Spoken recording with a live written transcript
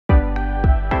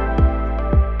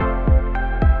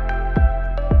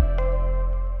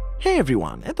Hey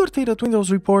everyone, Edward here at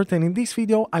Windows Report, and in this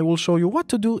video I will show you what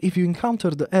to do if you encounter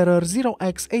the error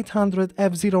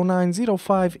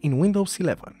 0x800f0905 in Windows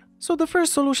 11. So the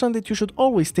first solution that you should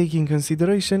always take in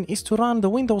consideration is to run the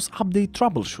Windows Update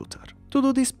troubleshooter. To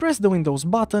do this, press the Windows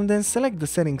button, then select the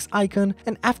settings icon,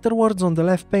 and afterwards on the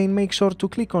left pane make sure to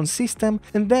click on System,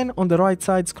 and then on the right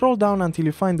side scroll down until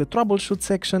you find the Troubleshoot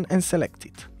section and select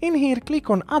it. In here click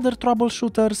on Other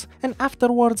Troubleshooters, and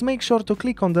afterwards make sure to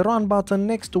click on the Run button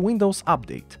next to Windows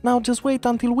Update. Now just wait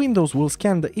until Windows will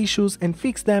scan the issues and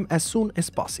fix them as soon as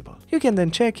possible. You can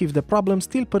then check if the problem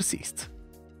still persists.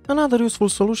 Another useful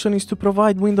solution is to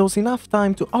provide Windows enough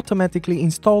time to automatically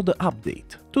install the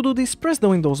update. To do this, press the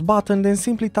Windows button, then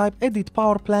simply type Edit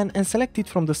Power Plan and select it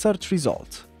from the search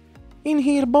results. In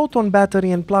here, both on Battery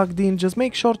and Plugged In, just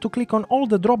make sure to click on all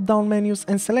the drop-down menus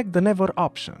and select the Never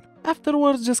option.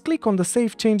 Afterwards, just click on the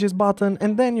Save Changes button,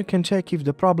 and then you can check if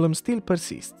the problem still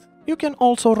persists. You can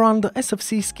also run the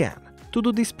SFC scan. To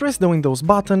do this, press the Windows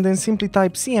button, then simply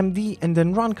type CMD and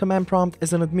then run command prompt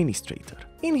as an administrator.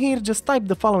 In here, just type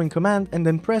the following command and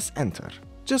then press enter.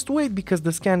 Just wait because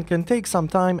the scan can take some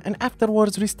time, and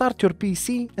afterwards restart your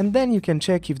PC and then you can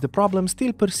check if the problem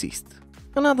still persists.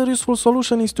 Another useful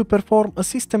solution is to perform a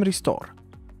system restore.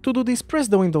 To do this, press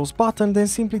the Windows button, then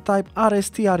simply type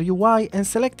rstrui and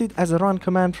select it as a run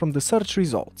command from the search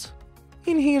results.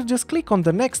 In here, just click on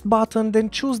the next button, then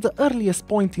choose the earliest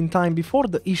point in time before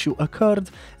the issue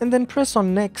occurred, and then press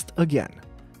on next again.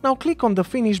 Now click on the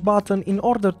finish button in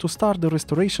order to start the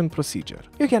restoration procedure.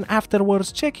 You can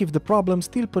afterwards check if the problem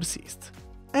still persists.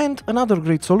 And another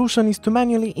great solution is to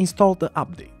manually install the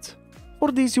update.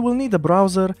 For this you will need a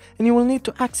browser, and you will need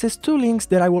to access two links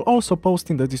that I will also post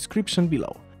in the description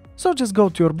below. So just go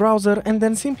to your browser and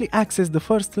then simply access the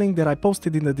first link that I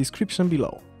posted in the description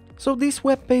below. So this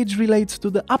web page relates to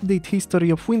the update history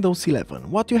of Windows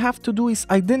 11. What you have to do is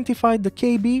identify the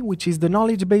KB, which is the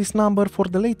knowledge base number for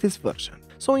the latest version.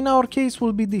 So in our case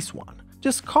will be this one.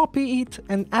 Just copy it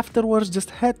and afterwards just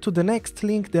head to the next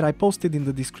link that I posted in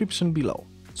the description below.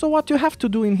 So what you have to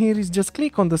do in here is just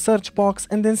click on the search box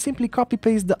and then simply copy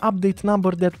paste the update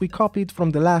number that we copied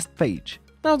from the last page.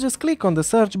 Now just click on the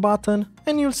search button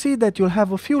and you'll see that you'll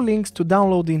have a few links to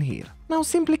download in here. Now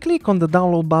simply click on the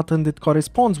download button that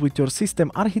corresponds with your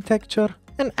system architecture,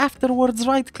 and afterwards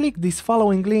right click this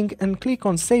following link and click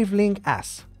on Save Link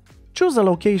As. Choose a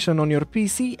location on your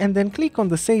PC and then click on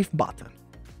the Save button.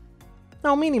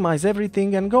 Now minimize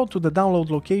everything and go to the download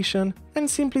location and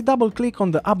simply double click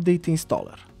on the update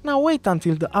installer. Now wait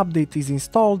until the update is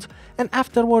installed and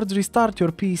afterwards restart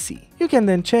your PC. You can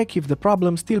then check if the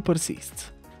problem still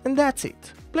persists. And that's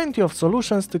it. Plenty of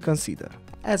solutions to consider.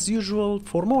 As usual,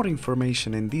 for more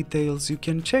information and details, you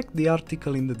can check the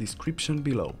article in the description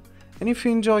below. And if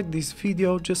you enjoyed this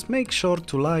video, just make sure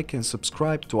to like and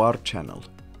subscribe to our channel.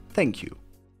 Thank you.